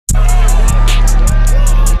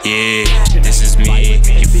Yeah, this is me.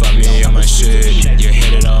 You fuck me on my shit. You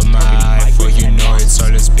hit it on my eye, for you know it's all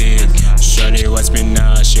a speed. Shorty, watch me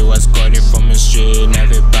now. She